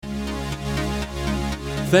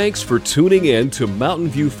Thanks for tuning in to Mountain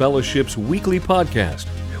View Fellowship's weekly podcast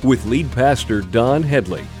with lead pastor Don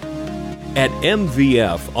Headley. At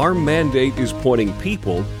MVF, our mandate is pointing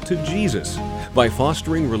people to Jesus by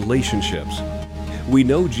fostering relationships. We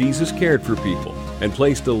know Jesus cared for people and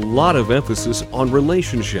placed a lot of emphasis on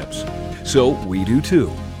relationships, so we do too.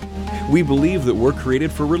 We believe that we're created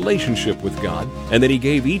for relationship with God and that He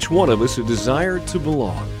gave each one of us a desire to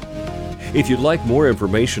belong. If you'd like more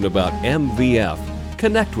information about MVF,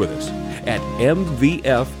 connect with us at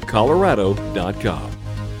mvfcolorado.com.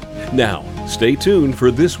 Now, stay tuned for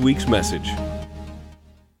this week's message.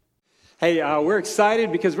 Hey, we're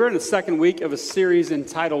excited because we're in the second week of a series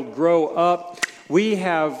entitled Grow Up. We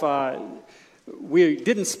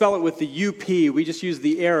didn't spell it with the UP, we just used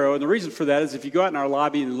the arrow. And the reason for that is if you go out in our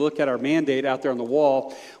lobby and look at our mandate out there on the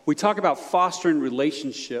wall, we talk about fostering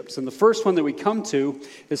relationships. And the first one that we come to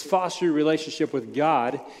is fostering a relationship with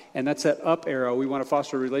God. And that's that up arrow. We want to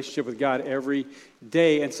foster a relationship with God every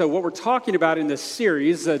day. And so what we're talking about in this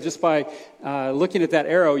series, just by looking at that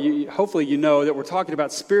arrow, hopefully you know that we're talking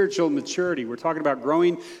about spiritual maturity. We're talking about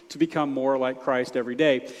growing to become more like Christ every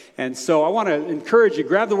day. And so I want to encourage you,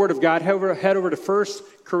 grab the Word of God, head over to 1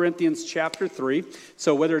 Corinthians chapter 3.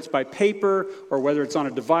 So whether it's by paper or whether it's on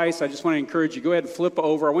a device, I just want to encourage you, go ahead and flip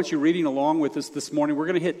over. I want you reading along with us this morning. We're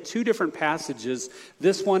going to hit two different passages,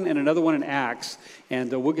 this one and another one in Acts. And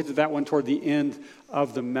we'll get to that one toward the end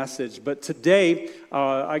of the message. But today,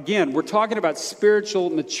 again, we're talking about spiritual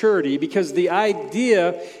maturity because the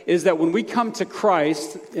idea is that when we come to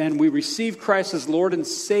Christ and we receive Christ as Lord and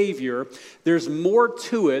Savior, there's more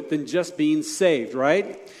to it than just being saved,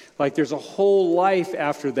 right? Like there's a whole life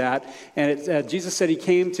after that. And Jesus said He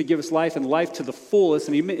came to give us life and life to the fullest.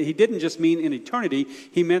 And he didn't just mean in eternity.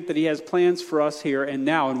 He meant that He has plans for us here and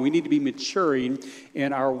now. And we need to be maturing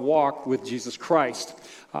in our walk with Jesus Christ.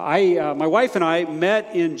 My wife and I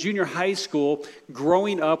met in junior high school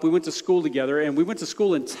growing up. We went to school together, and we went to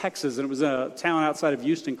school in Texas, and it was a town outside of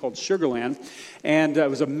Houston called Sugar Land, and it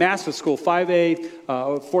was a massive school,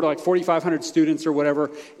 5A, for like 4,500 students or whatever,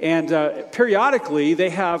 and periodically they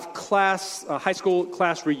have high school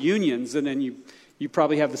class reunions, and then you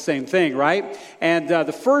probably have the same thing, right? And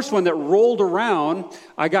the first one that rolled around,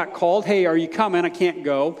 I got called, hey, are you coming? I can't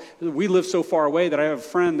go. We live so far away that I have a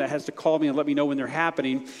friend that has to call me and let me know when they're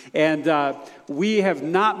happening. And we have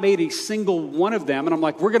not made a single one of them. And I'm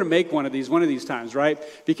like, we're going to make one of these times, right?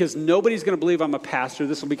 Because nobody's going to believe I'm a pastor.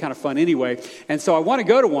 This will be kind of fun anyway. And so I want to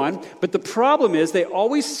go to one. But the problem is they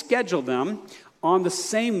always schedule them on the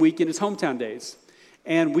same weekend as Hometown Days.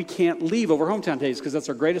 And we can't leave over Hometown Days because that's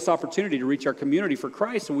our greatest opportunity to reach our community for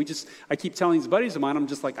Christ. And I keep telling these buddies of mine, I'm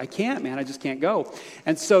just like, I can't, man, I just can't go.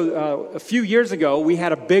 And so a few years ago, we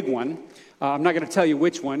had a big one. I'm not going to tell you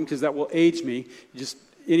which one because that will age me.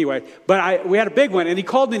 Anyway, but we had a big one, and he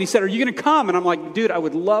called me and he said, are you going to come? And I'm like, dude, I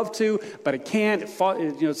would love to, but I can't.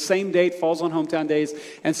 Same date, falls on Hometown Days.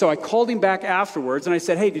 And so I called him back afterwards, and I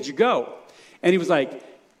said, hey, did you go? And he was like,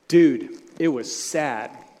 dude, it was sad.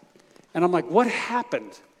 And I'm like, what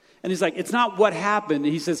happened? And he's like, it's not what happened.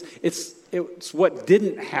 He says, it's what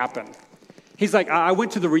didn't happen. He's like, I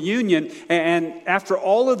went to the reunion, and after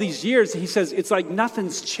all of these years, he says, it's like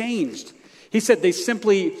nothing's changed. He said they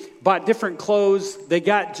simply bought different clothes, they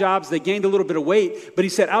got jobs, they gained a little bit of weight, but he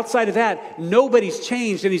said outside of that, nobody's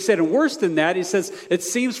changed. And he said, and worse than that, he says, it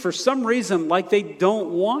seems for some reason like they don't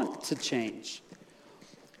want to change.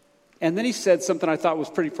 And then he said something I thought was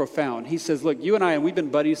pretty profound. He says, look, you and I, and we've been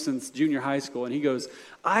buddies since junior high school. And he goes,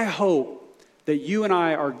 I hope that you and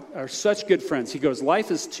I are such good friends. He goes, life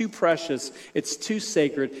is too precious. It's too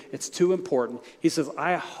sacred. It's too important. He says,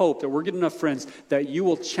 I hope that we're good enough friends that you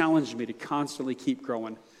will challenge me to constantly keep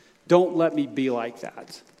growing. Don't let me be like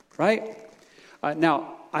that. Right?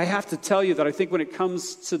 Now, I have to tell you that I think when it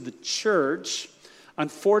comes to the church,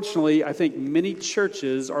 unfortunately, I think many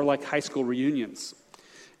churches are like high school reunions.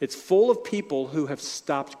 It's full of people who have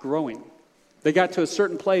stopped growing. They got to a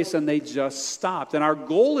certain place and they just stopped. And our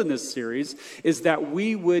goal in this series is that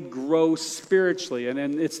we would grow spiritually. And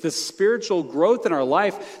it's the spiritual growth in our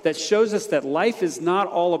life that shows us that life is not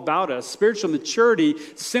all about us. Spiritual maturity,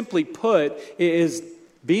 simply put, is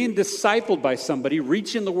being discipled by somebody,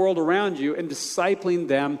 reaching the world around you and discipling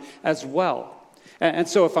them as well. And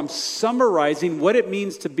so if I'm summarizing what it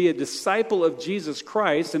means to be a disciple of Jesus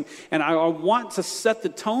Christ, and I want to set the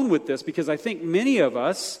tone with this because I think many of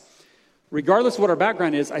us, regardless of what our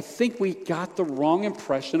background is, I think we got the wrong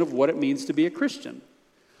impression of what it means to be a Christian.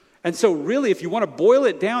 And so really, if you want to boil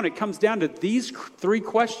it down, it comes down to these three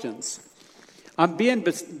questions. I'm being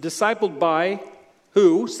discipled by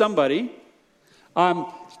who? Somebody. I'm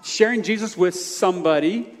sharing Jesus with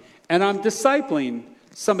somebody, and I'm discipling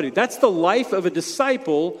somebody. That's the life of a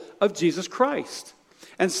disciple of Jesus Christ.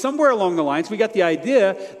 And somewhere along the lines, we got the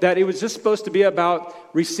idea that it was just supposed to be about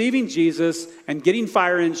receiving Jesus and getting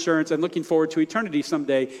fire insurance and looking forward to eternity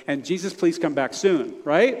someday. And Jesus, please come back soon,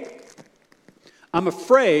 right? I'm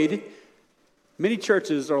afraid many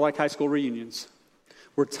churches are like high school reunions.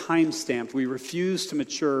 We're time-stamped. We refuse to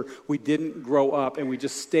mature. We didn't grow up. And we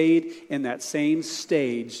just stayed in that same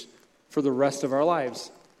stage for the rest of our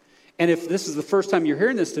lives. And if this is the first time you're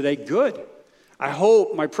hearing this today, good. I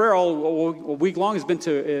hope, my prayer all week long has been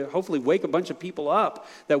to hopefully wake a bunch of people up,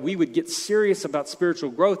 that we would get serious about spiritual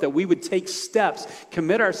growth, that we would take steps,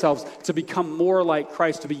 commit ourselves to become more like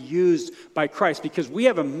Christ, to be used by Christ, because we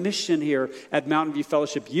have a mission here at Mountain View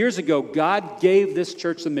Fellowship. Years ago, God gave this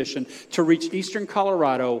church the mission to reach eastern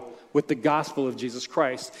Colorado with the gospel of Jesus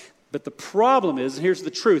Christ. But the problem is, and here's the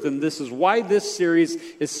truth, and this is why this series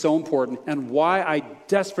is so important and why I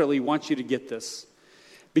desperately want you to get this.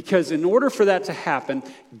 Because in order for that to happen,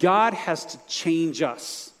 God has to change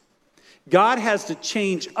us. God has to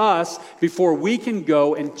change us before we can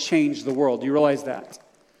go and change the world. Do you realize that?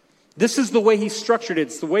 This is the way he structured it.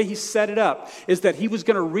 It's the way he set it up, is that he was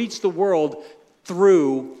going to reach the world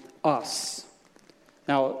through us.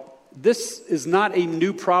 Now, this is not a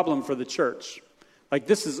new problem for the church. Like,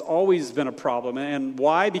 this has always been a problem. And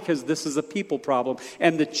why? Because this is a people problem.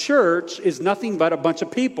 And the church is nothing but a bunch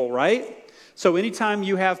of people, right? So anytime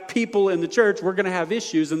you have people in the church, we're going to have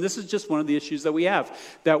issues, and this is just one of the issues that we have,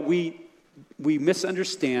 that we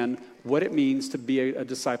misunderstand what it means to be a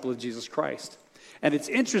disciple of Jesus Christ. And it's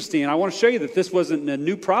interesting, and I want to show you that this wasn't a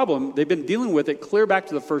new problem. They've been dealing with it clear back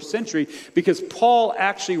to the first century, because Paul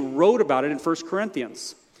actually wrote about it in 1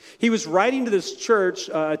 Corinthians. He was writing to this church,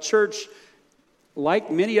 a church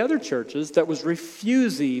like many other churches, that was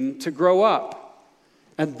refusing to grow up.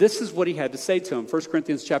 And this is what he had to say to them. 1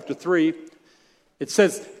 Corinthians chapter 3. It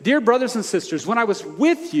says, "Dear brothers and sisters, when I was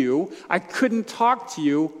with you, I couldn't talk to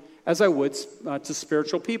you as I would to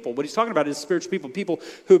spiritual people." What he's talking about is spiritual people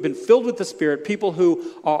who have been filled with the Spirit, people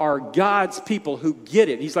who are God's people, who get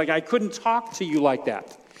it. He's like, I couldn't talk to you like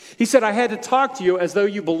that. He said, I had to talk to you as though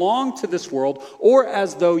you belonged to this world, or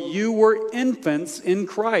as though you were infants in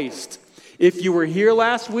Christ. If you were here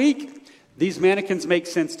last week, these mannequins make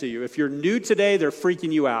sense to you. If you're new today, they're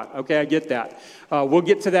freaking you out. Okay, I get that. We'll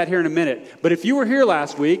get to that here in a minute. But if you were here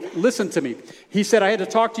last week, listen to me. He said, I had to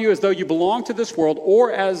talk to you as though you belonged to this world,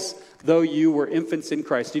 or as though you were infants in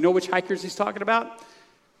Christ. Do you know which hikers he's talking about?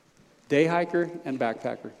 Day hiker and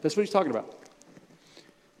backpacker. That's what he's talking about.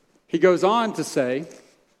 He goes on to say,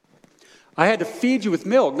 I had to feed you with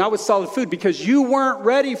milk, not with solid food, because you weren't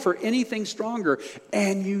ready for anything stronger,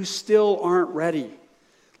 and you still aren't ready.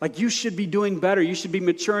 Like, you should be doing better. You should be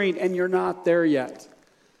maturing, and you're not there yet.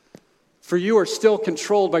 For you are still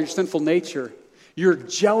controlled by your sinful nature. You're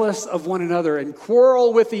jealous of one another and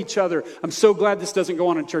quarrel with each other. I'm so glad this doesn't go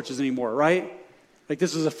on in churches anymore, right? Like,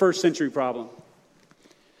 this is a first century problem.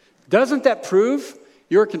 Doesn't that prove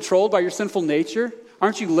you're controlled by your sinful nature?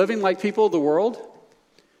 Aren't you living like people of the world?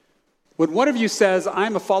 When one of you says,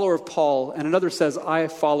 I'm a follower of Paul, and another says, I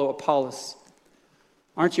follow Apollos,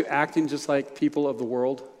 aren't you acting just like people of the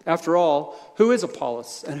world? After all, who is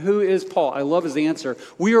Apollos and who is Paul? I love his answer.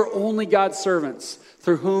 We are only God's servants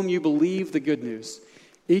through whom you believe the good news.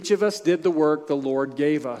 Each of us did the work the Lord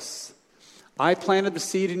gave us. I planted the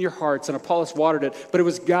seed in your hearts and Apollos watered it, but it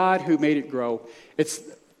was God who made it grow.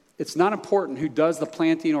 It's not important who does the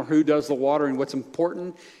planting or who does the watering. What's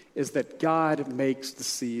important is that God makes the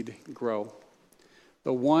seed grow.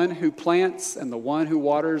 The one who plants and the one who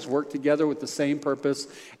waters work together with the same purpose,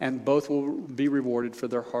 and both will be rewarded for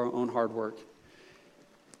their own hard work.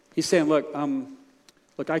 He's saying, look,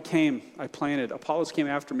 I came, I planted. Apollos came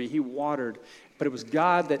after me. He watered. But it was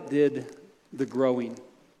God that did the growing.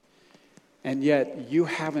 And yet you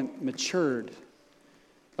haven't matured.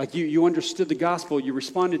 Like you understood the gospel, you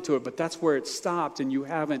responded to it, but that's where it stopped, and you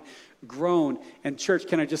haven't grown. And church,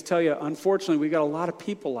 can I just tell you, unfortunately, we got a lot of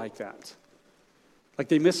people like that. Like,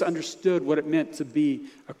 they misunderstood what it meant to be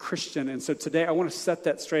a Christian. And so today I want to set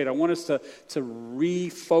that straight. I want us to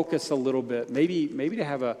refocus a little bit, maybe to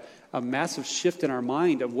have a massive shift in our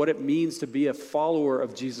mind of what it means to be a follower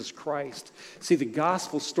of Jesus Christ. See, the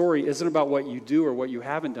gospel story isn't about what you do or what you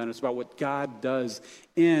haven't done. It's about what God does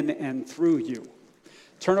in and through you.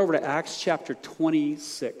 Turn over to Acts chapter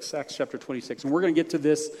 26. Acts chapter 26. And we're going to get to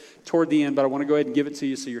this toward the end, but I want to go ahead and give it to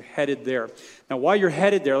you so you're headed there. Now, while you're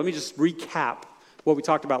headed there, let me just recap what we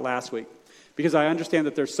talked about last week. Because I understand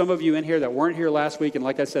that there's some of you in here that weren't here last week, and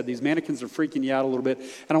like I said, these mannequins are freaking you out a little bit.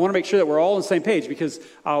 And I want to make sure that we're all on the same page, because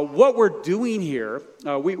what we're doing here,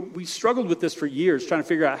 we struggled with this for years, trying to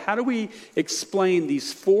figure out how do we explain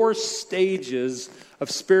these 4 stages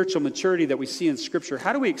of spiritual maturity that we see in Scripture.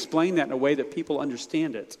 How do we explain that in a way that people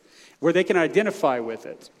understand it, where they can identify with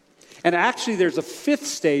it? And actually, there's a 5th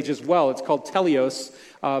stage as well. It's called teleos,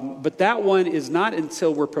 but that one is not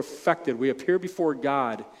until we're perfected. We appear before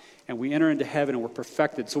God, and we enter into heaven, and we're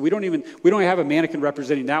perfected. So we don't have a mannequin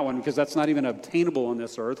representing that one, because that's not even obtainable on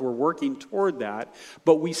this earth. We're working toward that.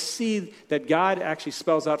 But we see that God actually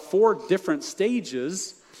spells out 4 different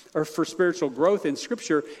stages or for spiritual growth in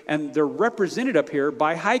Scripture, and they're represented up here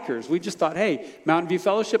by hikers. We just thought, hey, Mountain View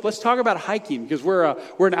Fellowship, let's talk about hiking, because we're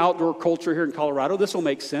an outdoor culture here in Colorado. This will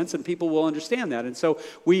make sense, and people will understand that. And so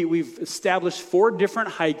we've established 4 different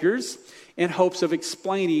hikers in hopes of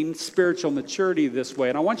explaining spiritual maturity this way.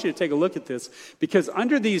 And I want you to take a look at this, because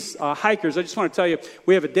under these hikers, I just want to tell you,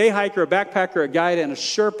 we have a day hiker, a backpacker, a guide, and a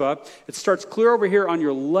Sherpa. It starts clear over here on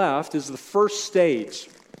your left is the first stage.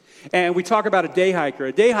 And we talk about a day hiker.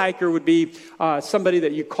 A day hiker would be somebody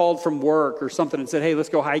that you called from work or something and said, hey, let's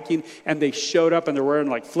go hiking. And they showed up and they're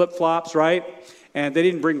wearing like flip-flops, right? And they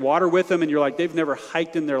didn't bring water with them. And you're like, they've never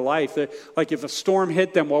hiked in their life. Like if a storm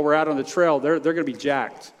hit them while we're out on the trail, they're going to be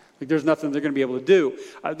jacked. Like there's nothing they're going to be able to do.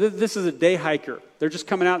 This is a day hiker. They're just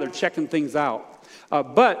coming out. They're checking things out.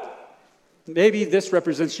 But maybe this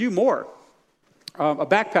represents you more. A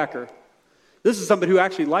backpacker. This is somebody who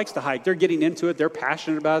actually likes to hike. They're getting into it. They're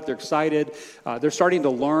passionate about it. They're excited. They're starting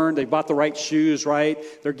to learn. They bought the right shoes, right?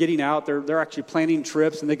 They're getting out. They're actually planning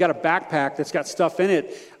trips. And they've got a backpack that's got stuff in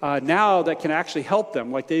it now that can actually help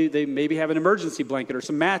them. Like they maybe have an emergency blanket or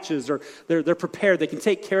some matches, or they're prepared. They can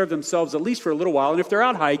take care of themselves at least for a little while. And if they're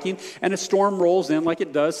out hiking and a storm rolls in like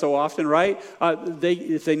it does so often, right?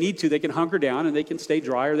 If they need to, they can hunker down and they can stay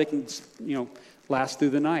dry, or they can, last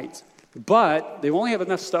through the night. But they only have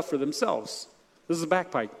enough stuff for themselves. This is a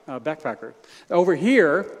backpacker. Over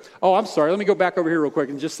here, let me go back over here real quick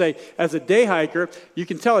and just say, as a day hiker, you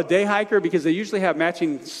can tell a day hiker because they usually have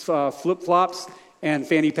matching flip-flops and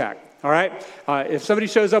fanny pack, all right? If somebody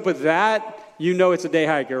shows up with that, you know it's a day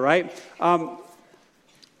hiker, right?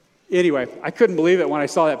 Anyway, I couldn't believe it when I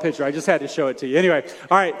saw that picture. I just had to show it to you. Anyway,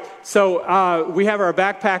 all right, so we have our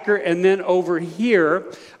backpacker, and then over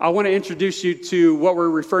here, I want to introduce you to what we're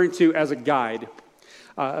referring to as a guide.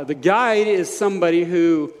 The guide is somebody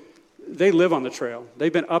who, they live on the trail.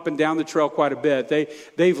 They've been up and down the trail quite a bit.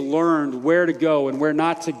 They've learned where to go and where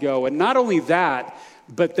not to go. And not only that,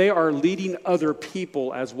 but they are leading other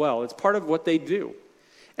people as well. It's part of what they do.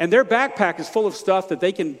 And their backpack is full of stuff that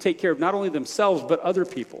they can take care of not only themselves, but other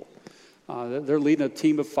people. They're leading a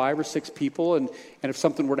team of 5 or 6 people, and if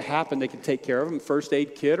something were to happen, they can take care of them, first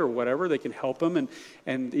aid kit or whatever. They can help them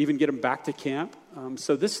and even get them back to camp.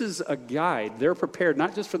 So this is a guide. They're prepared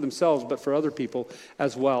not just for themselves, but for other people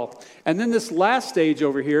as well. And then this last stage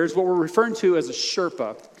over here is what we're referring to as a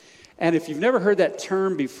Sherpa. And if you've never heard that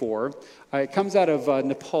term before, it comes out of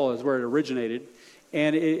Nepal is where it originated.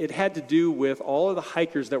 And it had to do with all of the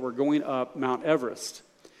hikers that were going up Mount Everest.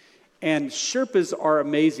 And Sherpas are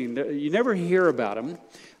amazing. You never hear about them.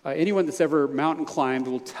 Anyone that's ever mountain climbed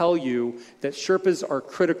will tell you that Sherpas are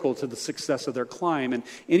critical to the success of their climb. And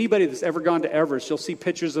anybody that's ever gone to Everest, you'll see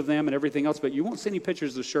pictures of them and everything else, but you won't see any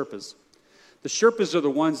pictures of Sherpas. The Sherpas are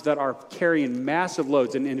the ones that are carrying massive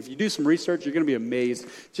loads. And if you do some research, you're going to be amazed.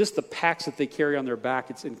 Just the packs that they carry on their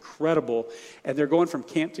back, it's incredible. And they're going from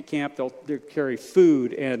camp to camp. They'll carry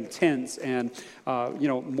food and tents and,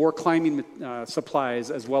 more climbing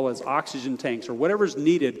supplies, as well as oxygen tanks or whatever's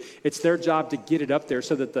needed. It's their job to get it up there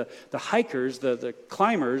so that the hikers, the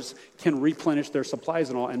climbers, can replenish their supplies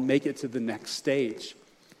and all and make it to the next stage.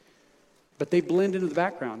 But they blend into the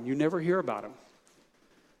background. You never hear about them.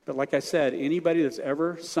 But like I said, anybody that's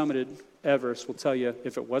ever summited Everest will tell you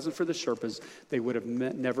if it wasn't for the Sherpas, they would have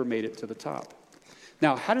never made it to the top.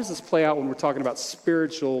 Now, how does this play out when we're talking about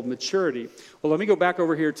spiritual maturity? Well, let me go back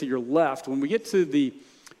over here to your left. When we get to the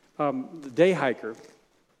day hiker,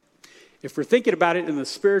 if we're thinking about it in the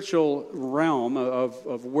spiritual realm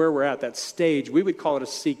of where we're at, that stage, we would call it a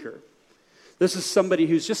seeker. This is somebody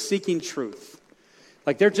who's just seeking truth.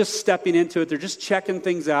 Like they're just stepping into it. They're just checking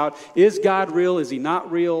things out. Is God real? Is he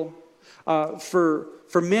not real? For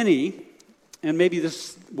many, and maybe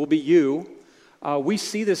this will be you, we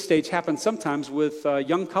see this stage happen sometimes with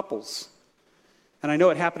young couples. And I know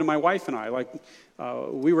it happened to my wife and I.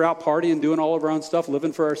 We were out partying, doing all of our own stuff,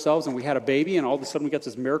 living for ourselves, and we had a baby, and all of a sudden we got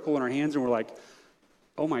this miracle in our hands, and we're like,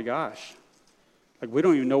 oh my gosh. Like, we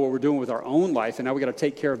don't even know what we're doing with our own life, and now we got to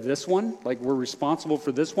take care of this one. Like, we're responsible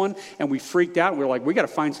for this one, and we freaked out. We're like, we got to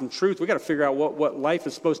find some truth. We got to figure out what life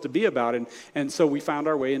is supposed to be about. And so we found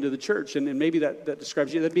our way into the church, and maybe that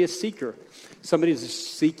describes you. That'd be a seeker. Somebody who's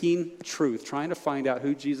seeking truth, trying to find out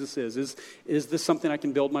who Jesus is. Is this something I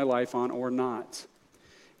can build my life on or not?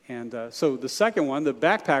 And so the second one, the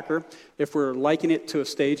backpacker, if we're likening it to a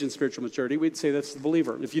stage in spiritual maturity, we'd say that's the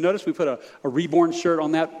believer. If you notice, we put a reborn shirt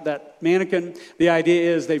on that mannequin. The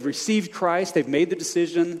idea is they've received Christ. They've made the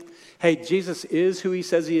decision. Hey, Jesus is who he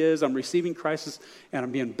says he is. I'm receiving Christ, and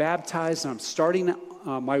I'm being baptized, and I'm starting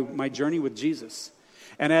my journey with Jesus.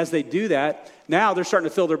 And as they do that, now they're starting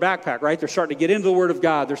to fill their backpack, right? They're starting to get into the Word of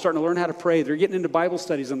God. They're starting to learn how to pray. They're getting into Bible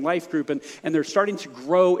studies and life group, and they're starting to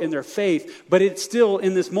grow in their faith. But it's still,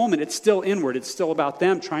 in this moment, it's still inward. It's still about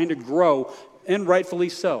them trying to grow, and rightfully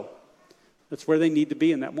so. That's where they need to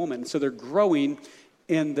be in that moment. And so they're growing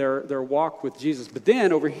in their walk with Jesus. But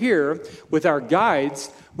then over here, with our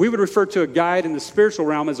guides, we would refer to a guide in the spiritual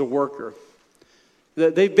realm as a worker.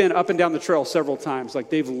 They've been up and down the trail several times.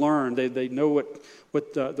 Like, they've learned. They know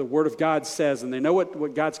what the Word of God says, and they know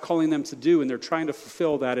what God's calling them to do, and they're trying to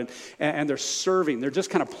fulfill that, and they're serving. They're just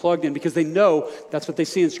kind of plugged in because they know that's what they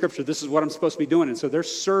see in Scripture. This is what I'm supposed to be doing, and so they're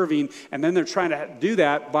serving, and then they're trying to do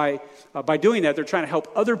that by doing that. They're trying to help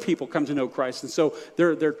other people come to know Christ, and so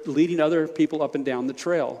they're leading other people up and down the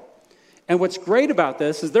trail. And what's great about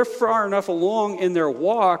this is they're far enough along in their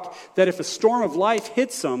walk that if a storm of life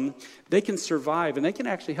hits them, they can survive, and they can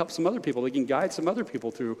actually help some other people. They can guide some other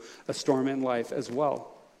people through a storm in life as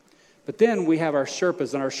well. But then we have our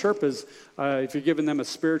Sherpas, and our Sherpas, if you're giving them a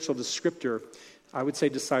spiritual descriptor, I would say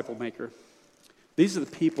disciple maker. These are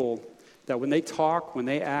the people that when they talk, when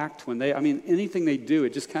they act, anything they do,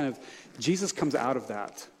 it just kind of, Jesus comes out of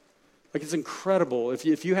that. Like, it's incredible.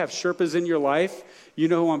 If you have Sherpas in your life, you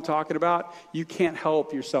know who I'm talking about. You can't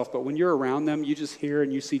help yourself, but when you're around them, you just hear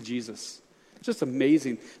and you see Jesus. It's just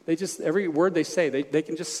amazing. Every word they say, they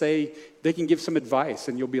can just say, they can give some advice,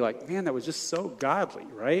 and you'll be like, man, that was just so godly,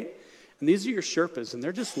 right? And these are your Sherpas, and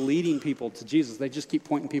they're just leading people to Jesus. They just keep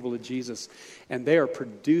pointing people to Jesus, and they are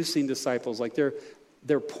producing disciples. Like,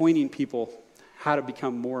 they're pointing people how to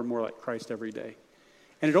become more and more like Christ every day.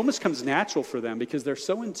 And it almost comes natural for them because they're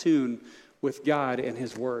so in tune with God and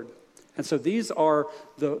His Word. And so these are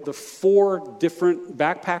the four different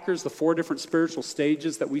backpackers, the four different spiritual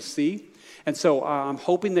stages that we see. And so I'm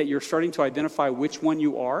hoping that you're starting to identify which one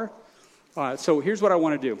you are. So here's what I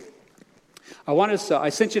want to do. I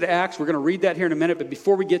sent you to Acts. We're going to read that here in a minute. But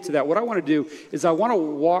before we get to that, what I want to do is I want to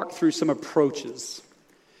walk through some approaches.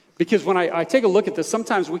 Because when I take a look at this,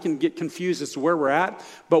 sometimes we can get confused as to where we're at.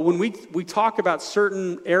 But when we talk about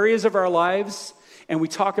certain areas of our lives, and we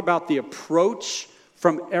talk about the approach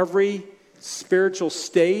from every spiritual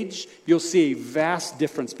stage, you'll see a vast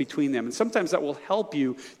difference between them. And sometimes that will help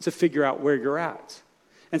you to figure out where you're at.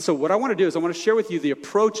 And so what I want to do is I want to share with you the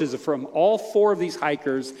approaches from all four of these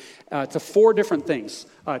hikers to four different things.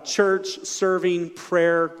 Church, serving,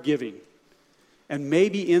 prayer, giving. And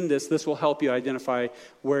maybe in this will help you identify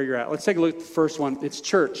where you're at. Let's take a look at the first one. It's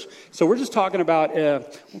church. So we're just talking about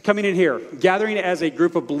coming in here, gathering as a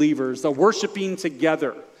group of believers, the worshiping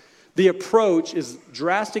together. The approach is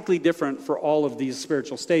drastically different for all of these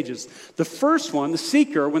spiritual stages. The first one, the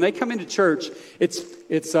seeker, when they come into church, it's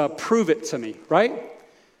prove it to me, right?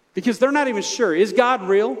 Because they're not even sure. Is God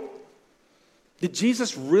real? Did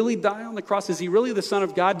Jesus really die on the cross? Is he really the Son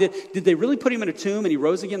of God? Did they really put him in a tomb and he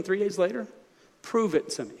rose again 3 days later? Prove it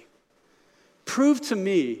to me. Prove to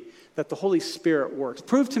me that the Holy Spirit works.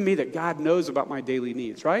 Prove to me that God knows about my daily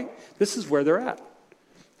needs, right? This is where they're at.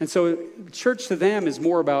 And so church to them is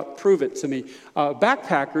more about prove it to me.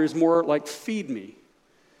 Backpacker is more like feed me.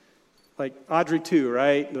 Like Audrey 2,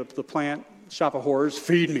 right? The plant, shop of horrors,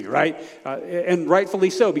 feed me, right? And rightfully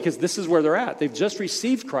so, because this is where they're at. They've just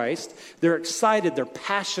received Christ. They're excited. They're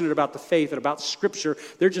passionate about the faith and about Scripture.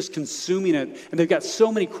 They're just consuming it. And they've got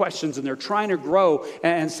so many questions, and they're trying to grow.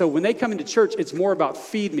 And so when they come into church, it's more about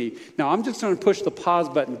feed me. Now, I'm just going to push the pause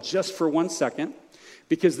button just for 1 second,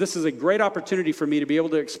 because this is a great opportunity for me to be able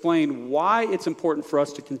to explain why it's important for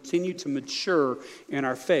us to continue to mature in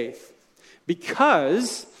our faith.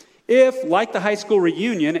 Because if, like the high school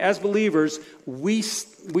reunion, as believers, we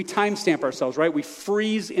timestamp ourselves, right? We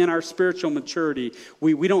freeze in our spiritual maturity.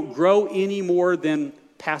 We don't grow any more than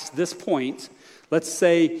past this point. Let's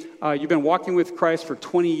say you've been walking with Christ for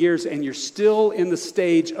 20 years and you're still in the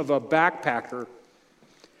stage of a backpacker.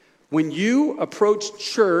 When you approach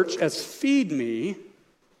church as feed me,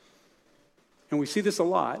 and we see this a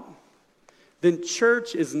lot, then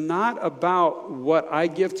church is not about what I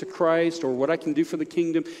give to Christ or what I can do for the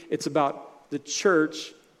kingdom. It's about the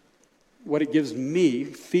church, what it gives me,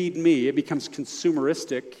 feed me, it becomes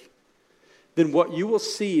consumeristic, then what you will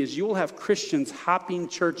see is you will have Christians hopping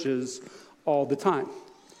churches all the time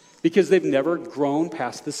because they've never grown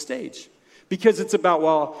past this stage. Because it's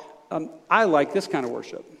about, I like this kind of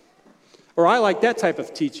worship, or I like that type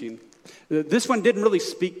of teaching. This one didn't really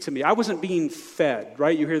speak to me. I wasn't being fed,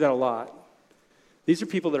 right? You hear that a lot. These are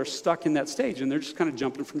people that are stuck in that stage, and they're just kind of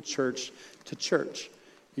jumping from church to church.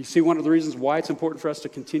 You see one of the reasons why it's important for us to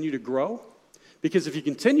continue to grow? Because if you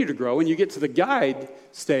continue to grow and you get to the guide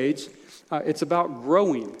stage, it's about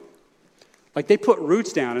growing. Like they put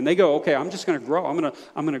roots down and they go, okay, I'm just going to grow. I'm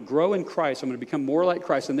going to grow in Christ. I'm going to become more like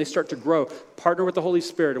Christ. And they start to grow, partner with the Holy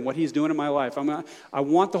Spirit and what He's doing in my life. I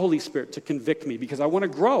want the Holy Spirit to convict me because I want to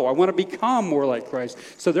grow. I want to become more like Christ.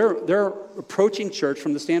 So they're approaching church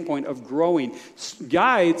from the standpoint of growing.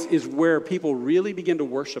 Guides is where people really begin to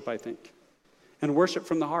worship, I think, and worship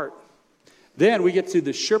from the heart. Then we get to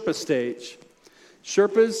the Sherpa stage.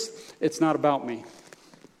 Sherpas, it's not about me.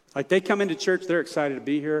 Like they come into church, they're excited to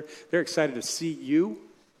be here. They're excited to see you.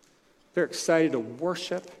 They're excited to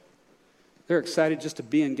worship. They're excited just to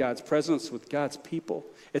be in God's presence with God's people.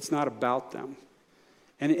 It's not about them.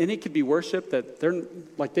 And it could be worship that they're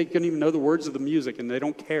like they couldn't even know the words of the music and they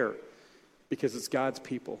don't care because it's God's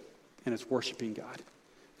people and it's worshiping God.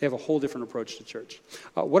 They have a whole different approach to church.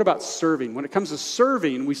 What about serving? When it comes to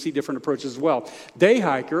serving, we see different approaches as well. Day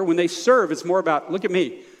hiker, when they serve, it's more about, look at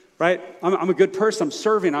me. Right? I'm a good person. I'm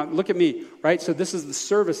serving. Look at me. Right? So this is the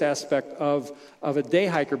service aspect of a day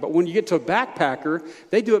hiker. But when you get to a backpacker,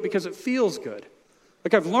 they do it because it feels good.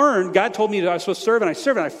 Like I've learned, God told me that I was supposed to serve, and I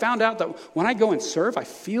serve. And I found out that when I go and serve, I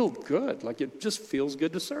feel good. Like it just feels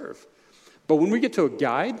good to serve. But when we get to a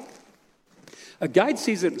guide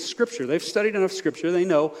sees it in Scripture. They've studied enough Scripture. They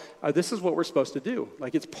know this is what we're supposed to do.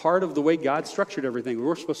 Like it's part of the way God structured everything.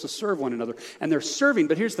 We're supposed to serve one another. And they're serving.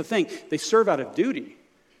 But here's the thing. They serve out of duty.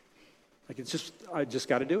 Like I just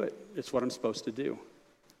got to do it. It's what I'm supposed to do.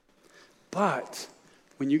 But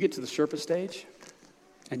when you get to the Sherpa stage,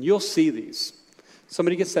 and you'll see these,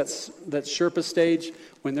 somebody gets that Sherpa stage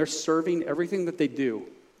when they're serving everything that they do,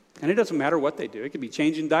 and it doesn't matter what they do. It could be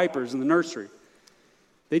changing diapers in the nursery.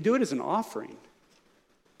 They do it as an offering.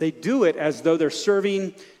 They do it as though they're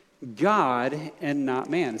serving God and not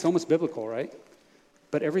man. It's almost biblical, right?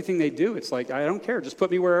 But everything they do, it's like, I don't care. Just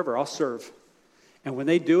put me wherever. I'll serve. And when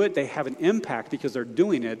they do it, they have an impact because they're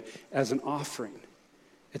doing it as an offering.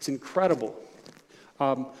 It's incredible.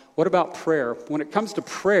 What about prayer? When it comes to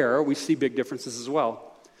prayer, we see big differences as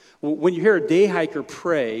well. When you hear a day hiker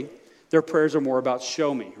pray, their prayers are more about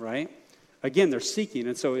show me, right? Again, they're seeking.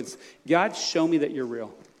 And so it's, God, show me that you're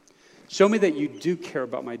real. Show me that you do care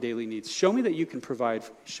about my daily needs. Show me that you can provide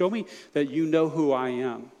for me. Show me that you know who I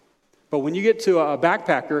am. But when you get to a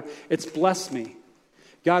backpacker, it's bless me.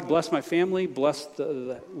 God, bless my family, bless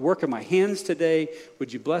the work of my hands today.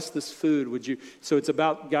 Would you bless this food? So it's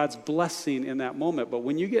about God's blessing in that moment. But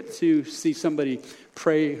when you get to see somebody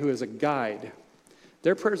pray who is a guide,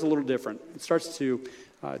 their prayer is a little different. It starts to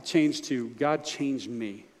change to, God, change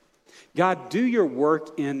me. God, do your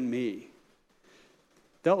work in me.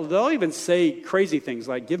 They'll even say crazy things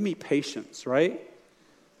like, give me patience, right?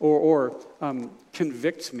 Or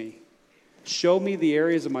convict me. Show me the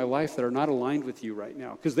areas of my life that are not aligned with you right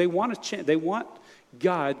now. Because they want to they want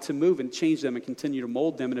God to move and change them and continue to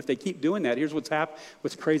mold them. And if they keep doing that, here's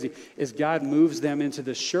what's crazy, is God moves them into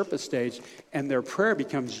the Sherpa stage and their prayer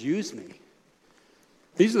becomes use me.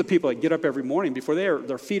 These are the people that get up every morning before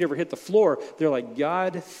their feet ever hit the floor. They're like,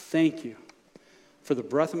 God, thank you for the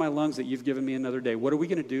breath in my lungs that you've given me another day. What are we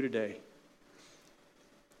going to do today?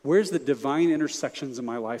 Where's the divine intersections in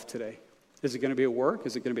my life today? Is it going to be at work?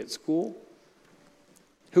 Is it going to be at school?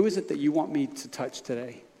 Who is it that you want me to touch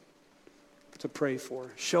today, to pray for?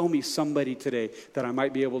 Show me somebody today that I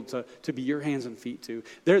might be able to be your hands and feet to.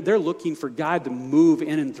 They're looking for God to move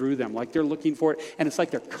in and through them. Like they're looking for it, and it's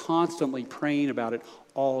like they're constantly praying about it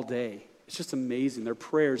all day. It's just amazing. Their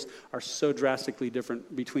prayers are so drastically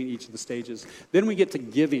different between each of the stages. Then we get to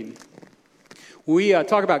giving. We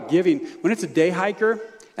talk about giving. When it's a day hiker,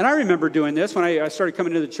 and I remember doing this when I started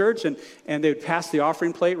coming to the church, and they would pass the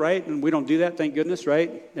offering plate, right? And we don't do that, thank goodness,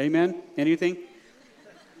 right? Amen? Anything?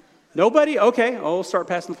 Nobody? Okay, we'll start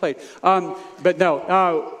passing the plate. But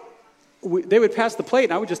no, they would pass the plate,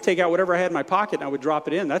 and I would just take out whatever I had in my pocket, and I would drop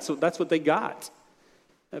it in. That's what they got.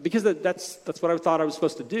 Because that's what I thought I was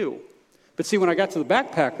supposed to do. But see, when I got to the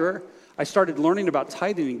backpacker, I started learning about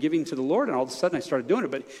tithing and giving to the Lord, and all of a sudden I started doing it.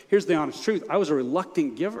 But here's the honest truth. I was a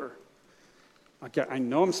reluctant giver. I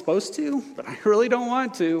know I'm supposed to, but I really don't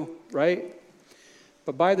want to, right?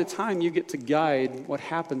 But by the time you get to guide, what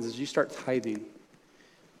happens is you start tithing.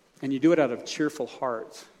 And you do it out of cheerful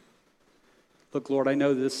heart. Look, Lord, I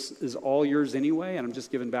know this is all yours anyway, and I'm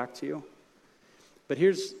just giving back to you. But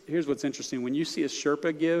here's what's interesting. When you see a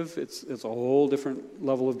Sherpa give, it's a whole different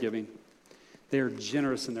level of giving. They are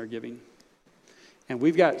generous in their giving. And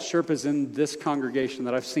we've got Sherpas in this congregation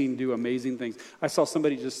that I've seen do amazing things. I saw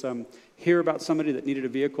somebody just hear about somebody that needed a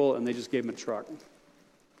vehicle, and they just gave them a truck.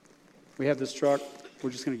 We have this truck. We're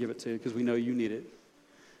just going to give it to you because we know you need it.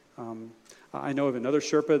 I know of another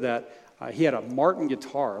Sherpa that he had a Martin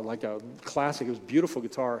guitar, like a classic. It was a beautiful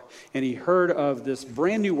guitar. And he heard of this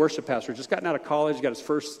brand new worship pastor, just gotten out of college, got his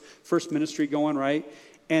first ministry going, right?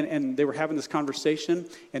 And they were having this conversation.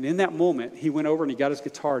 And in that moment, he went over and he got his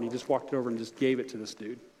guitar and he just walked it over and just gave it to this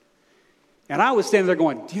dude. And I was standing there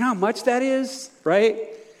going, do you know how much that is, right?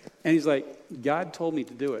 And he's like, God told me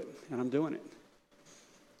to do it, and I'm doing it.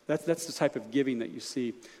 That's the type of giving that you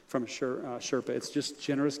see from a Sherpa. It's just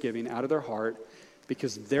generous giving out of their heart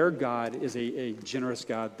because their God is a generous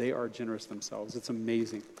God. They are generous themselves. It's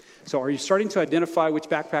amazing. So are you starting to identify which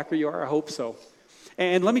backpacker you are? I hope so.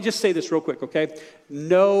 And let me just say this real quick, okay?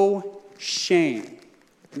 No shame.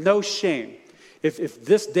 No shame. If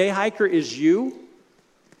this day hiker is you,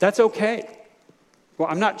 that's okay. Well,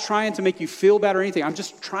 I'm not trying to make you feel bad or anything. I'm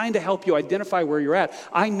just trying to help you identify where you're at.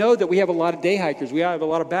 I know that we have a lot of day hikers. We have a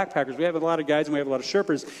lot of backpackers. We have a lot of guides, and we have a lot of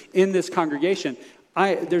Sherpas in this congregation.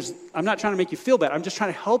 I'm not trying to make you feel bad. I'm just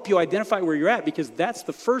trying to help you identify where you're at because that's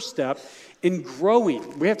the first step in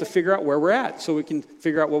growing. We have to figure out where we're at so we can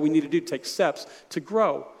figure out what we need to do to take steps to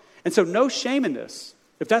grow. And so no shame in this.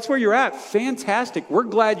 If that's where you're at, fantastic. We're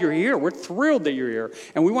glad you're here. We're thrilled that you're here.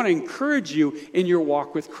 And we want to encourage you in your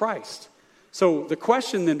walk with Christ. So the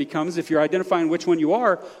question then becomes, if you're identifying which one you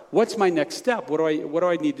are, what's my next step? What do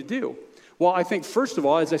I need to do? Well, I think first of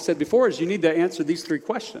all, as I said before, is you need to answer these three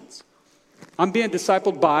questions. I'm being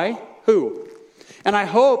discipled by who? And I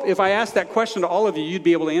hope if I ask that question to all of you, you'd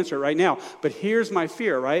be able to answer it right now. But here's my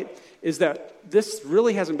fear, right? Is that this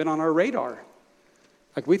really hasn't been on our radar.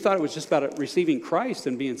 Like we thought it was just about receiving Christ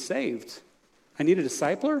and being saved. I need a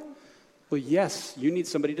discipler? Well, yes, you need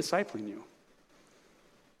somebody discipling you.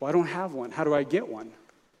 Well, I don't have one. How do I get one?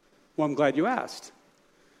 Well, I'm glad you asked.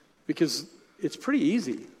 Because it's pretty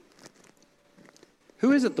easy.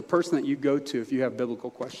 Who is it the person that you go to if you have biblical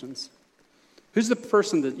questions? Who's the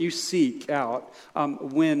person that you seek out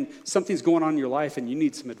when something's going on in your life and you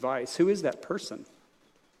need some advice? Who is that person?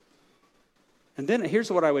 And then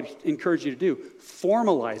here's what I would encourage you to do.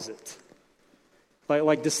 Formalize it.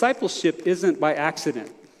 Like discipleship isn't by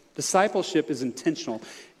accident. Discipleship is intentional.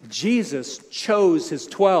 Jesus chose his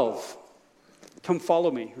 12. Come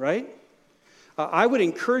follow me, right? I would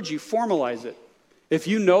encourage you, formalize it. If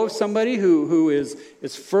you know somebody who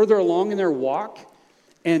is further along in their walk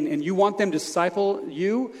and you want them to disciple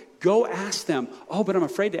you, go ask them. Oh, but I'm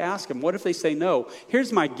afraid to ask them. What if they say no?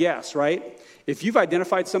 Here's my guess, right? If you've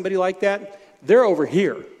identified somebody like that, they're over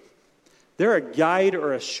here. They're a guide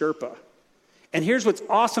or a Sherpa. And here's what's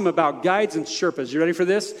awesome about guides and Sherpas. You ready for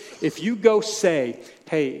this? If you go say,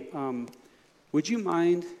 hey, would you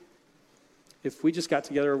mind if we just got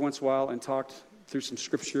together once in a while and talked through some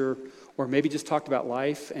scripture or maybe just talked about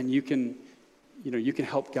life and you can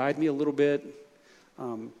help guide me a little bit?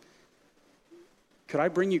 Could I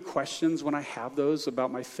bring you questions when I have those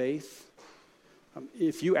about my faith?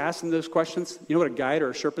 If you ask them those questions, you know what a guide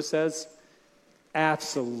or a Sherpa says?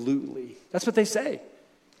 Absolutely. That's what they say.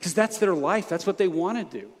 Because that's their life. That's what they want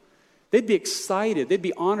to do. They'd be excited. They'd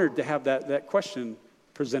be honored to have that question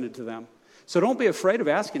presented to them. So don't be afraid of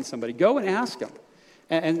asking somebody. Go and ask them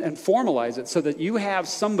and formalize it so that you have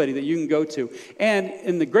somebody that you can go to.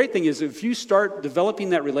 And the great thing is if you start developing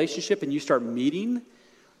that relationship and you start meeting,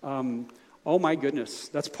 oh my goodness,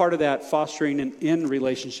 that's part of that fostering an in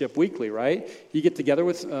relationship weekly, right? You get together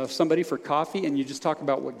with somebody for coffee and you just talk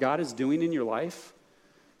about what God is doing in your life.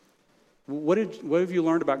 What have you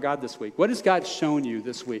learned about God this week? What has God shown you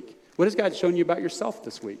this week? What has God shown you about yourself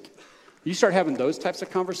this week? You start having those types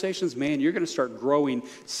of conversations, man, you're going to start growing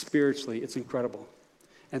spiritually. It's incredible.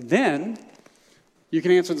 And then you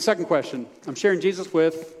can answer the second question. I'm sharing Jesus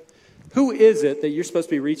with, who is it that you're supposed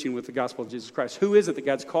to be reaching with the gospel of Jesus Christ? Who is it that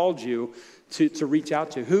God's called you to reach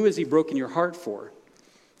out to? Who has he broken your heart for?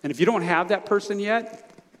 And if you don't have that person yet,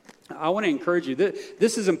 I want to encourage you.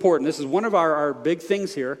 This is important. This is one of our big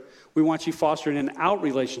things here. We want you fostering an out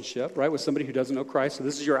relationship, right, with somebody who doesn't know Christ. So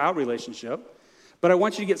this is your out relationship. But I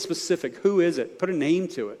want you to get specific. Who is it? Put a name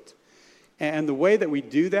to it. And the way that we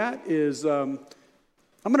do that is I'm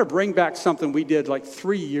going to bring back something we did like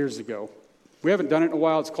 3 years ago. We haven't done it in a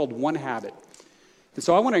while. It's called One Habit. And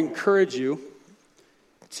so I want to encourage you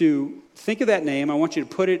to think of that name. I want you to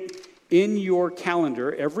put it in your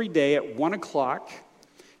calendar every day at 1 o'clock.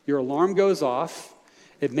 Your alarm goes off.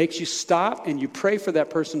 It makes you stop and you pray for that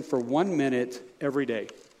person for 1 minute every day.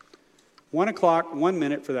 1 o'clock, 1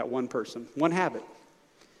 minute for that one person, one habit.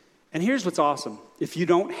 And here's what's awesome. If you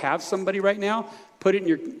don't have somebody right now, put it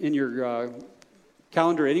in your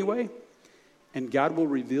calendar anyway, and God will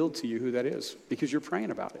reveal to you who that is because you're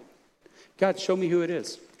praying about it. God, show me who it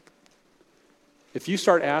is. If you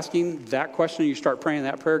start asking that question and you start praying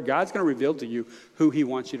that prayer, God's going to reveal to you who he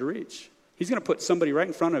wants you to reach. He's going to put somebody right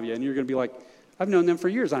in front of you, and you're going to be like, I've known them for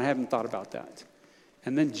years, and I haven't thought about that.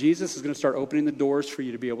 And then Jesus is going to start opening the doors for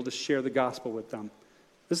you to be able to share the gospel with them.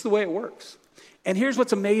 This is the way it works. And here's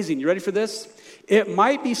what's amazing. You ready for this? It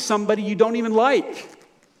might be somebody you don't even like.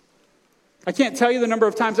 I can't tell you the number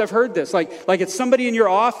of times I've heard this. Like it's somebody in your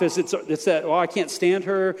office. It's that, I can't stand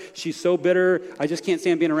her. She's so bitter. I just can't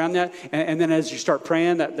stand being around that. And then as you start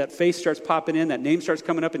praying, that face starts popping in. That name starts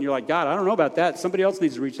coming up. And you're like, God, I don't know about that. Somebody else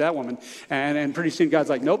needs to reach that woman. And pretty soon God's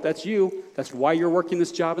like, nope, that's you. That's why you're working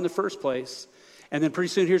this job in the first place. And then pretty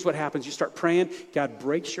soon, here's what happens. You start praying. God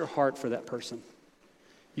breaks your heart for that person.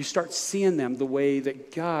 You start seeing them the way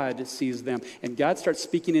that God sees them. And God starts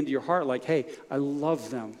speaking into your heart like, hey, I love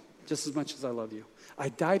them just as much as I love you. I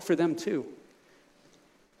died for them too.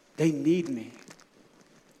 They need me.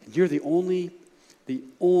 And you're the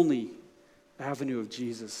only avenue of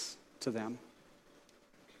Jesus to them.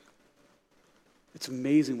 It's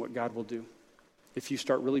amazing what God will do if you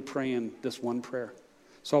start really praying this one prayer.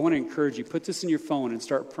 So I want to encourage you, put this in your phone and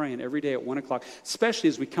start praying every day at 1 o'clock, especially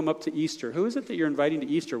as we come up to Easter. Who is it that you're inviting to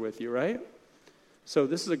Easter with you, right? So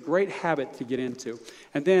this is a great habit to get into.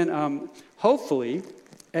 And then hopefully,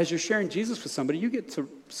 as you're sharing Jesus with somebody, you get to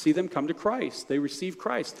see them come to Christ. They receive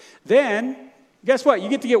Christ. Then, guess what? You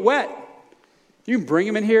get to get wet. You can bring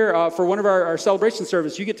them in here for one of our celebration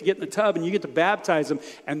service. You get to get in the tub and you get to baptize them.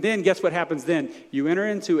 And then guess what happens then? You enter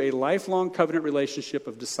into a lifelong covenant relationship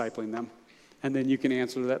of discipling them. And then you can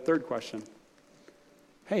answer that third question.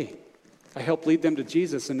 Hey, I helped lead them to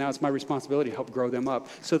Jesus, and now it's my responsibility to help grow them up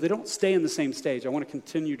so they don't stay in the same stage. I want to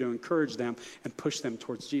continue to encourage them and push them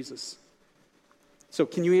towards Jesus. So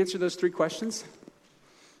can you answer those three questions?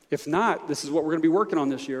 If not, this is what we're going to be working on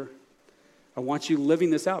this year. I want you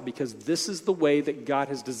living this out because this is the way that God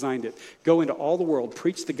has designed it. Go into all the world,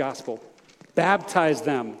 preach the gospel, baptize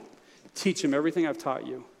them, teach them everything I've taught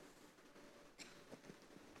you.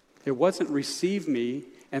 It wasn't receive me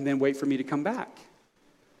and then wait for me to come back.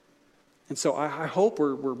 And so I hope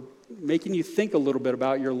we're making you think a little bit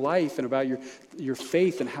about your life and about your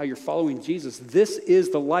faith and how you're following Jesus. This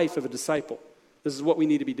is the life of a disciple. This is what we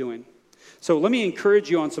need to be doing. So let me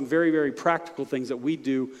encourage you on some very, very practical things that we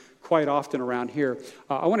do quite often around here.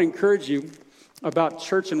 I want to encourage you about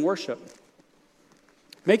church and worship.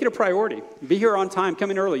 Make it a priority. Be here on time.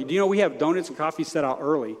 Come in early. Do you know we have donuts and coffee set out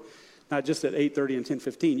early? Not just at 8:30 and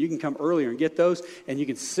 10:15. You can come earlier and get those, and you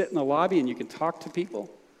can sit in the lobby and you can talk to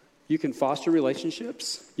people. You can foster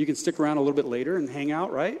relationships. You can stick around a little bit later and hang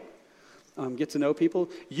out, right? Get to know people.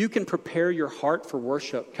 You can prepare your heart for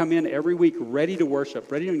worship. Come in every week ready to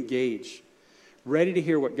worship, ready to engage, ready to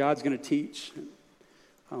hear what God's going to teach.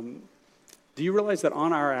 Do you realize that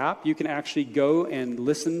on our app, you can actually go and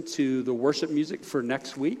listen to the worship music for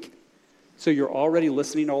next week? So you're already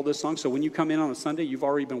listening to all those songs. So when you come in on a Sunday, you've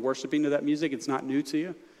already been worshiping to that music. It's not new to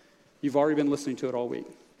you. You've already been listening to it all week.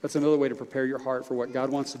 That's another way to prepare your heart for what God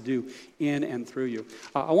wants to do in and through you.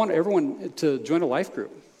 I want everyone to join a life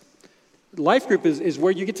group. Life group is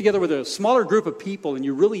where you get together with a smaller group of people and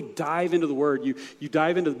you really dive into the Word. You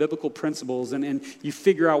dive into the biblical principles and you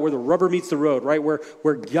figure out where the rubber meets the road, right?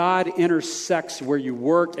 Where God intersects where you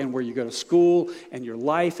work and where you go to school and your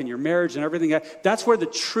life and your marriage and everything. That's where the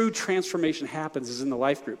true transformation happens, is in the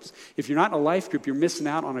life groups. If you're not in a life group, you're missing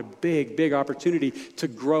out on a big, big opportunity to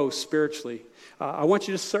grow spiritually. I want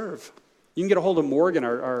you to serve. You can get a hold of Morgan,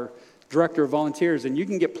 our director of volunteers, and you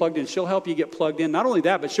can get plugged in. She'll help you get plugged in. Not only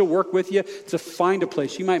that, but she'll work with you to find a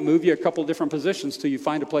place. She might move you a couple different positions till you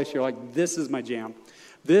find a place you're like, this is my jam.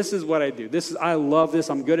 This is what I do. I love this.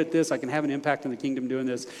 I'm good at this. I can have an impact in the kingdom doing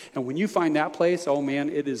this. And when you find that place, oh man,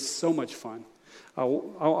 it is so much fun. I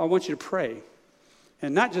want you to pray.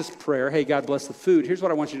 And not just prayer, hey, God bless the food. Here's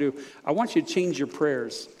what I want you to do. I want you to change your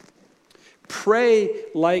prayers. Pray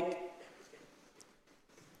like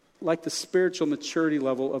the spiritual maturity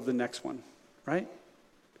level of the next one, right?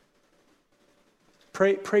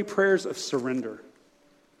 Pray prayers of surrender.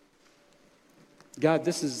 God,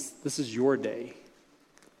 this is your day.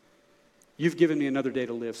 You've given me another day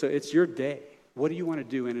to live, so it's your day. What do you want to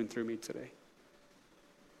do in and through me today?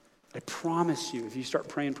 I promise you, if you start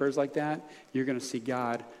praying prayers like that, you're going to see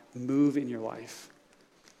God move in your life.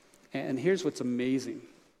 And here's what's amazing.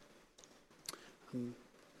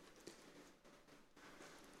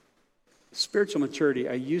 Spiritual maturity,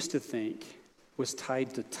 I used to think, was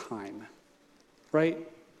tied to time, right?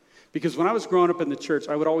 Because when I was growing up in the church,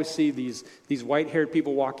 I would always see these white-haired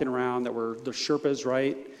people walking around that were the Sherpas,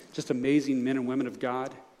 right? Just amazing men and women of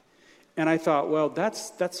God. And I thought, well,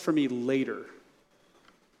 that's for me later.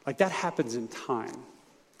 Like, that happens in time.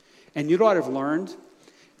 And you know what I've learned?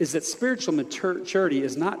 Is that spiritual maturity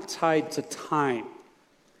is not tied to time.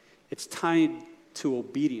 It's tied to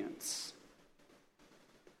obedience.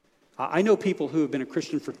 I know people who have been a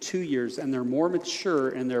Christian for 2 years, and they're more mature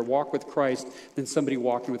in their walk with Christ than somebody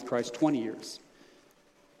walking with Christ 20 years.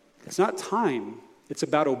 It's not time. It's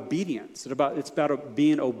about obedience. It's about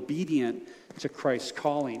being obedient to Christ's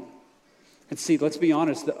calling. And see, let's be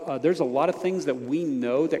honest, there's a lot of things that we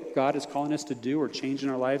know that God is calling us to do or change in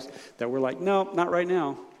our lives that we're like, no, not right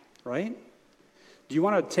now, right? Do you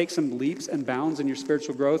want to take some leaps and bounds in your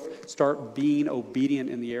spiritual growth? Start being obedient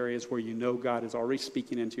in the areas where you know God is already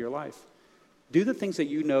speaking into your life. Do the things that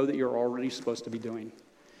you know that you're already supposed to be doing.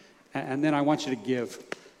 And then I want you to give.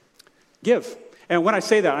 Give. And when I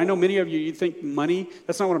say that, I know many of you think money.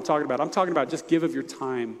 That's not what I'm talking about. I'm talking about just give of your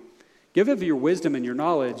time. Give of your wisdom and your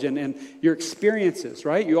knowledge and your experiences,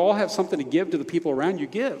 right? You all have something to give to the people around you.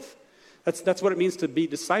 Give. That's what it means to be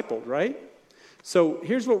discipled, right? So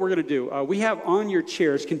here's what we're going to do. We have on your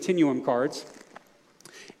chairs continuum cards.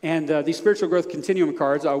 And these spiritual growth continuum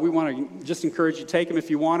cards, we want to just encourage you to take them if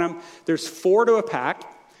you want them. There's 4 to a pack.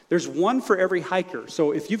 There's 1 for every hiker.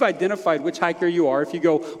 So if you've identified which hiker you are, if you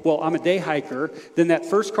go, well, I'm a day hiker, then that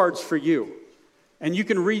first card's for you. And you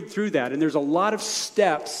can read through that. And there's a lot of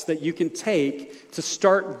steps that you can take to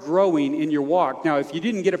start growing in your walk. Now, if you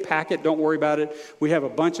didn't get a packet, don't worry about it. We have a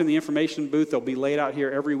bunch in the information booth. They'll be laid out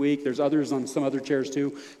here every week. There's others on some other chairs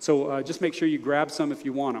too. So just make sure you grab some if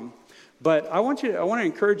you want them. But I want to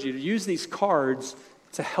encourage you to use these cards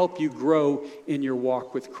to help you grow in your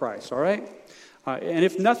walk with Christ, all right? And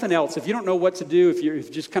if nothing else, if you don't know what to do, if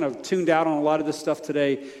you've just kind of tuned out on a lot of this stuff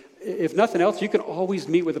today, if nothing else, you can always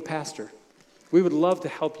meet with a pastor. We would love to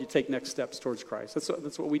help you take next steps towards Christ.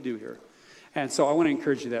 That's what we do here. And so I want to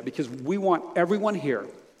encourage you that because we want everyone here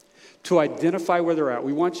to identify where they're at.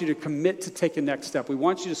 We want you to commit to take a next step. We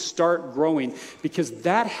want you to start growing because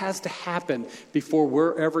that has to happen before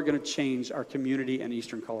we're ever going to change our community in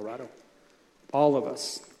Eastern Colorado. All of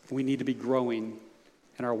us, we need to be growing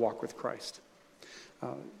in our walk with Christ.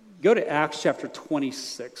 Go to Acts chapter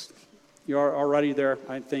 26. You're already there,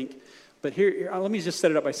 I think. But here, let me just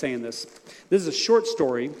set it up by saying this. This is a short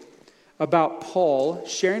story about Paul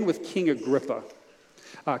sharing with King Agrippa.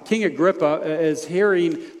 King Agrippa is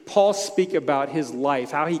hearing Paul speak about his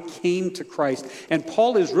life, how he came to Christ. And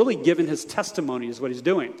Paul is really giving his testimony is what he's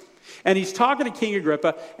doing. And he's talking to King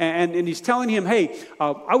Agrippa, and he's telling him, hey,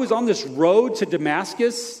 I was on this road to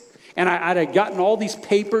Damascus, and I had gotten all these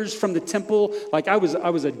papers from the temple. Like I was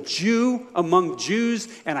a Jew among Jews,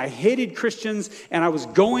 and I hated Christians, and I was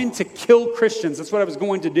going to kill Christians. That's what I was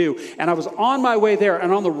going to do. And I was on my way there,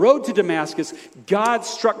 and on the road to Damascus, God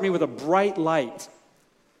struck me with a bright light.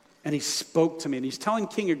 And he spoke to me, and he's telling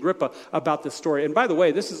King Agrippa about this story. And by the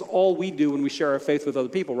way, this is all we do when we share our faith with other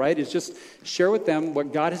people, right? Is just share with them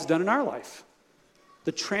what God has done in our life.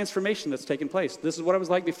 The transformation that's taken place. This is what I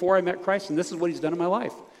was like before I met Christ, and this is what he's done in my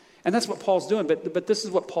life. And that's what Paul's doing, but this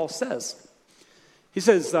is what Paul says. He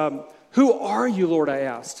says, who are you, Lord, I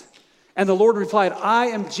asked. And the Lord replied, I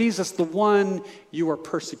am Jesus, the one you are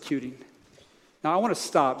persecuting. Now, I want to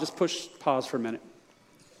stop, just pause for a minute.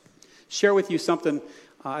 Share with you something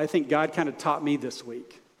I think God kind of taught me this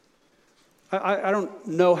week. I don't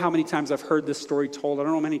know how many times I've heard this story told. I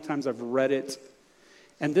don't know how many times I've read it.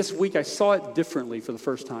 And this week I saw it differently for the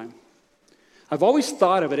first time. I've always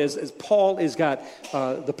thought of it as Paul has got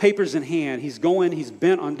the papers in hand. He's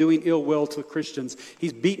bent on doing ill will to Christians.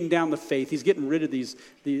 He's beating down the faith. He's getting rid of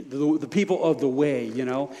the people of the way, you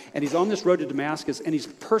know. And he's on this road to Damascus, and he's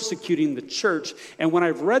persecuting the church. And when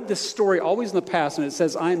I've read this story always in the past, and it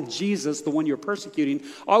says, I'm Jesus, the one you're persecuting,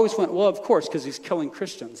 I always went, well, of course, because he's killing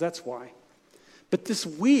Christians. That's why. But this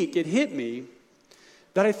week, it hit me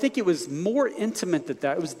that I think it was more intimate than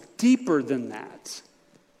that. It was deeper than that.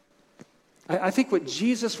 I think what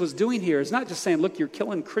Jesus was doing here is not just saying, look, you're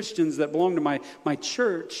killing Christians that belong to my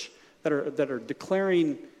church that are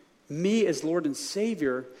declaring me as Lord and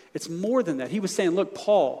Savior. It's more than that. He was saying, look,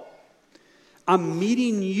 Paul, I'm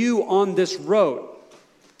meeting you on this road.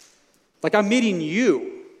 Like I'm meeting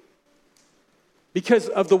you because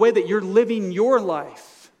of the way that you're living your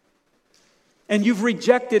life. and you've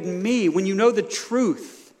rejected me, when you know the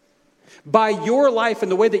truth, by your life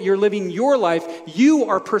and the way that you're living your life, you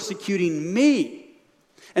are persecuting me.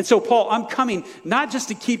 And so, Paul, I'm coming not just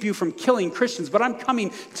to keep you from killing Christians, but I'm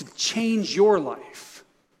coming to change your life.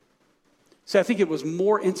 So I think it was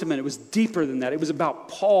more intimate. It was deeper than that. It was about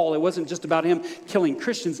Paul. It wasn't just about him killing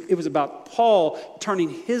Christians. It was about Paul turning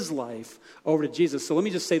his life over to Jesus. So let me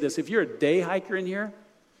just say this. If you're a day hiker in here,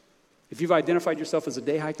 if you've identified yourself as a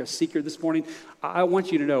day hiker, a seeker this morning, I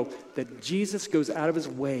want you to know that Jesus goes out of his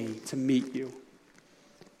way to meet you.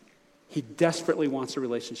 He desperately wants a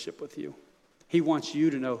relationship with you. He wants you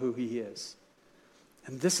to know who he is.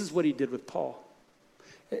 And this is what he did with Paul.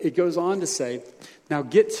 It goes on to say, now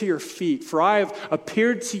get to your feet, for I have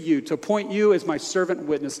appeared to you to appoint you as my servant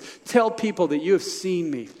witness. Tell people that you have seen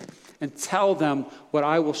me, and tell them what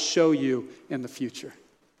I will show you in the future.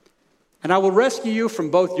 And I will rescue you from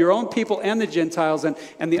both your own people and the Gentiles. And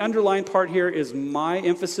the underlined part here is my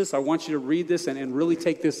emphasis. I want you to read this and really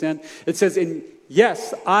take this in. It says,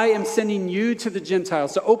 yes, I am sending you to the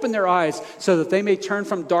Gentiles to open their eyes so that they may turn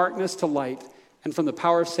from darkness to light and from the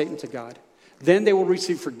power of Satan to God. Then they will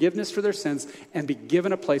receive forgiveness for their sins and be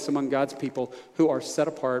given a place among God's people who are set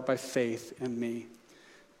apart by faith in me.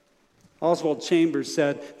 Oswald Chambers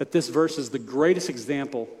said that this verse is the greatest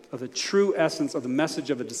example of the true essence of the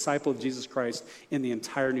message of a disciple of Jesus Christ in the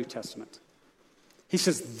entire New Testament. He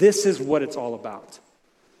says, this is what it's all about.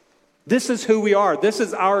 This is who we are. This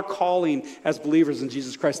is our calling as believers in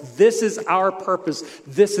Jesus Christ. This is our purpose.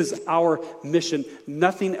 This is our mission.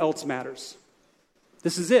 Nothing else matters.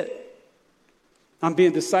 This is it. I'm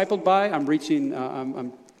being discipled by,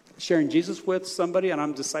 I'm sharing Jesus with somebody, and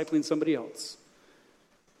I'm discipling somebody else.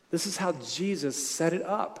 This is how Jesus set it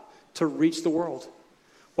up to reach the world.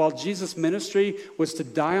 While Jesus' ministry was to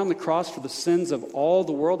die on the cross for the sins of all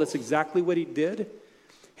the world, that's exactly what he did.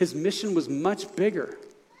 His mission was much bigger.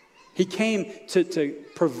 He came to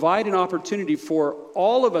provide an opportunity for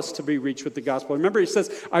all of us to be reached with the gospel. Remember, he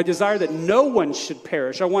says, I desire that no one should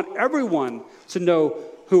perish. I want everyone to know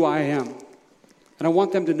who I am. And I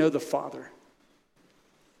want them to know the Father.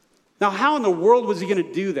 Now, how in the world was he going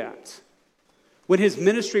to do that when his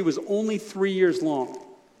ministry was only 3 years long?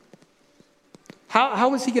 How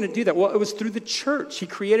was he going to do that? Well, it was through the church. He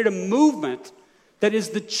created a movement that is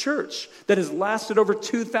the church that has lasted over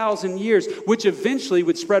 2,000 years, which eventually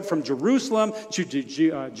would spread from Jerusalem to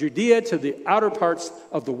Judea to the outer parts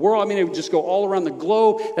of the world. I mean, it would just go all around the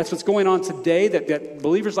globe. That's what's going on today, that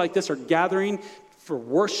believers like this are gathering for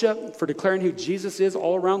worship, for declaring who Jesus is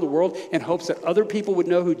all around the world in hopes that other people would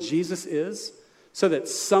know who Jesus is, so that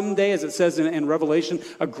someday, as it says in Revelation,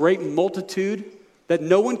 a great multitude that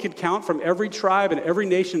no one could count from every tribe and every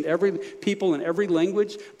nation, every people and every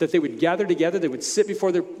language, that they would gather together, they would sit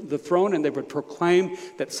before the throne, and they would proclaim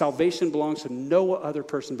that salvation belongs to no other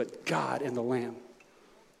person but God and the Lamb.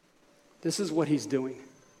 This is what he's doing.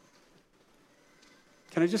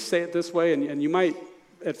 Can I just say it this way? And you might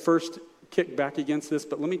at first kick back against this,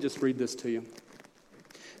 but let me just read this to you.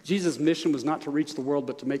 Jesus' mission was not to reach the world,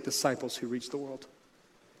 but to make disciples who reach the world.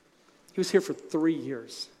 He was here for 3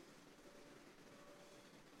 years.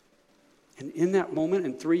 And in that moment,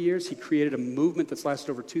 in 3 years, he created a movement that's lasted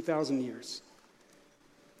over 2,000 years.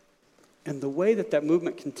 And the way that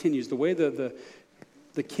movement continues, the way the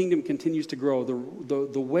kingdom continues to grow,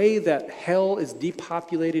 the way that hell is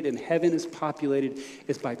depopulated and heaven is populated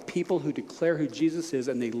is by people who declare who Jesus is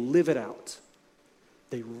and they live it out.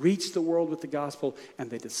 They reach the world with the gospel and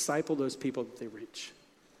they disciple those people that they reach.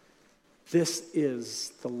 This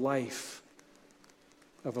is the life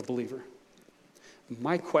of a believer.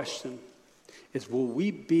 My question is, will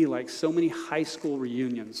we be like so many high school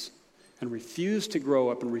reunions and refuse to grow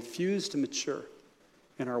up and refuse to mature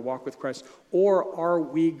in our walk with Christ? Or are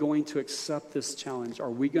we going to accept this challenge? Are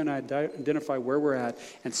we going to identify where we're at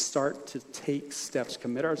and start to take steps,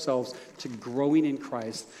 commit ourselves to growing in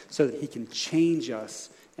Christ so that he can change us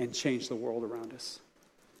and change the world around us?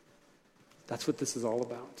 That's what this is all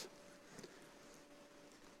about.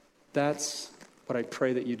 That's what I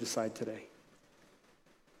pray that you decide today.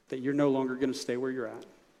 That you're no longer going to stay where you're at,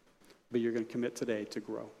 but you're going to commit today to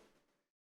grow.